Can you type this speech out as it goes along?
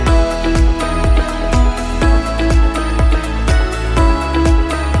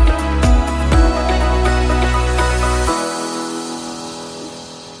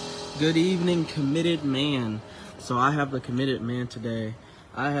morning, committed man. So I have the committed man today.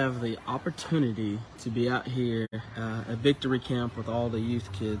 I have the opportunity to be out here at Victory Camp with all the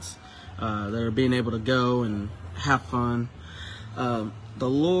youth kids that are being able to go and have fun. The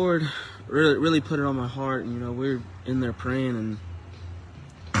Lord really put it on my heart, and we're in there praying, and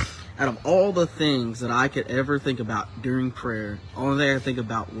out of all the things that I could ever think about during prayer, only thing I think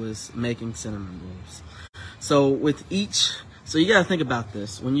about was making cinnamon rolls. So you gotta think about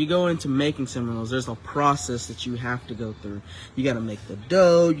this. When you go into making cinnamon rolls, there's a process that you have to go through. You gotta make the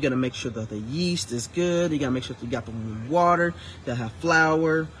dough, you gotta make sure that the yeast is good, you gotta make sure that you got the warm water, you gotta have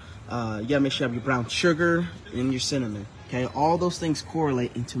flour, you gotta make sure you have your brown sugar and your cinnamon. Okay, all those things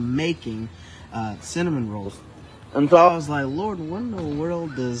correlate into making cinnamon rolls. And so I was like, Lord, what in the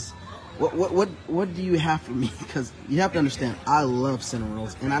world does what do you have for me? Because you have to understand, I love cinnamon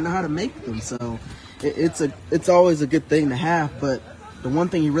rolls and I know how to make them. So it's always a good thing to have. But the one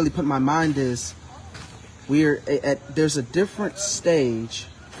thing He really put in my mind is there's a different stage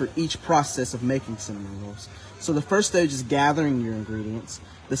for each process of making cinnamon rolls. So the first stage is gathering your ingredients.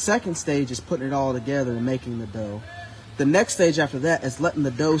 The second stage is putting it all together and making the dough. The next stage after that is letting the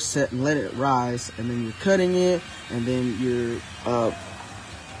dough set and let it rise, and then you're cutting it, and then you're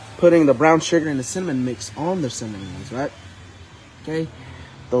putting the brown sugar and the cinnamon mix on the cinnamon rolls, right? Okay.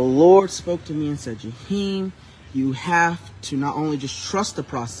 The Lord spoke to me and said, Jaheim, you have to not only just trust the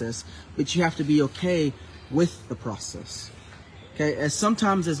process, but you have to be okay with the process. Okay, as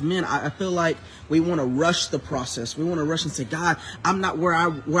sometimes as men, I feel like we want to rush the process. We want to rush and say, God, I'm not where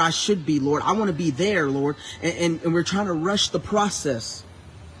I should be, Lord. I want to be there, Lord. And we're trying to rush the process.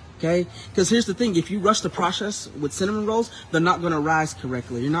 Okay, because here's the thing. If you rush the process with cinnamon rolls, they're not going to rise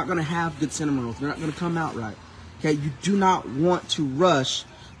correctly. You're not going to have good cinnamon rolls. They're not going to come out right. Okay, you do not want to rush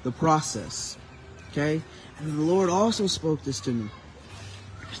the process. Okay, and the Lord also spoke this to me.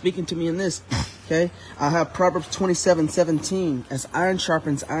 Speaking to me in this, okay, I have Proverbs 27:17, as iron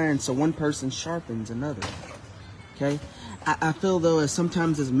sharpens iron, so one person sharpens another. Okay, I feel though as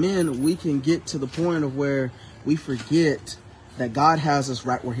sometimes as men, we can get to the point of where we forget that God has us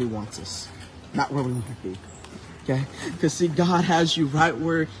right where He wants us, not where we want to be. Okay, because see, God has you right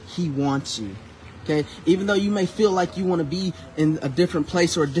where He wants you. Okay, even though you may feel like you want to be in a different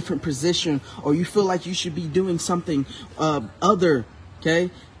place or a different position, or you feel like you should be doing something other.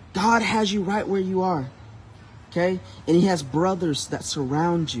 Okay, God has you right where you are. Okay, and He has brothers that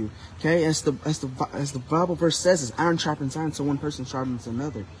surround you. Okay, as the Bible verse says, is iron sharpens iron, so one person sharpens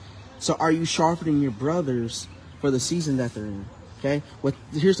another. So are you sharpening your brothers for the season that they're in? Okay,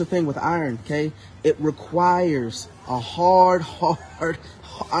 here's the thing with iron. Okay, it requires a hard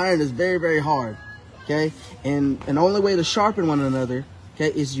iron is very, very hard. Okay, and the only way to sharpen one another, okay,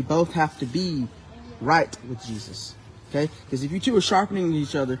 is you both have to be right with Jesus. Okay, because if you two are sharpening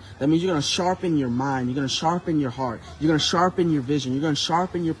each other, that means you're going to sharpen your mind, you're going to sharpen your heart, you're going to sharpen your vision, you're going to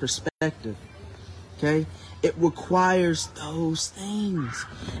sharpen your perspective. Okay, it requires those things.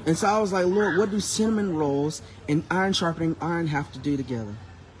 And so I was like, Lord, what do cinnamon rolls and iron sharpening iron have to do together?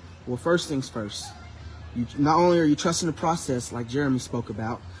 Well, first things first, not only are you trusting the process like Jeremy spoke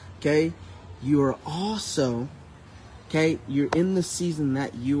about, okay, you are also, okay, you're in the season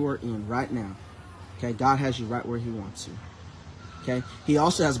that you are in right now. Okay, God has you right where He wants you. Okay, He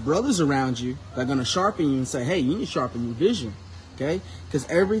also has brothers around you that are going to sharpen you and say, hey, you need to sharpen your vision. Okay, because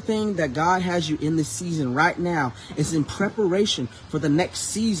everything that God has you in this season right now is in preparation for the next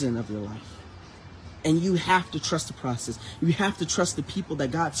season of your life. And you have to trust the process. You have to trust the people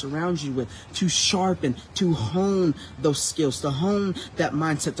that God surrounds you with to sharpen, to hone those skills, to hone that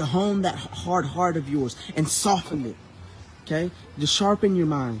mindset, to hone that hard heart of yours and soften it. Okay, to sharpen your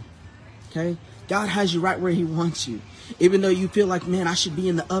mind. Okay, God has you right where He wants you. Even though you feel like, man, I should be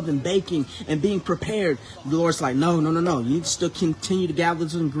in the oven baking and being prepared. The Lord's like, no. You need to still continue to gather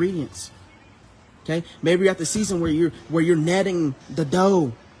those ingredients. Okay, maybe you're at the season where you're netting the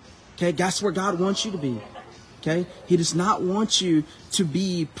dough. Okay, that's where God wants you to be. Okay, He does not want you to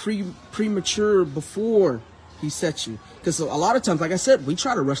be premature before He sets you. Because a lot of times, like I said, we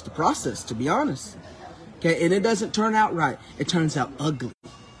try to rush the process, to be honest. Okay, and it doesn't turn out right. It turns out ugly.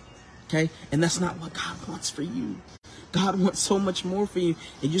 Okay, and that's not what God wants for you. God wants so much more for you.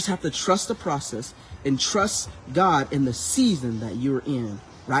 And you just have to trust the process and trust God in the season that you're in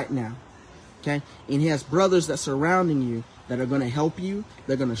right now. Okay, and He has brothers that surrounding you that are going to help you.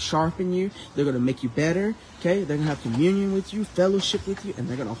 They're going to sharpen you. They're going to make you better. Okay, they're going to have communion with you, fellowship with you, and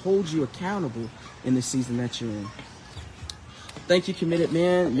they're going to hold you accountable in the season that you're in. Thank you, committed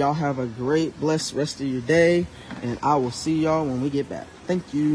man. Y'all have a great, blessed rest of your day, and I will see y'all when we get back. Thank you.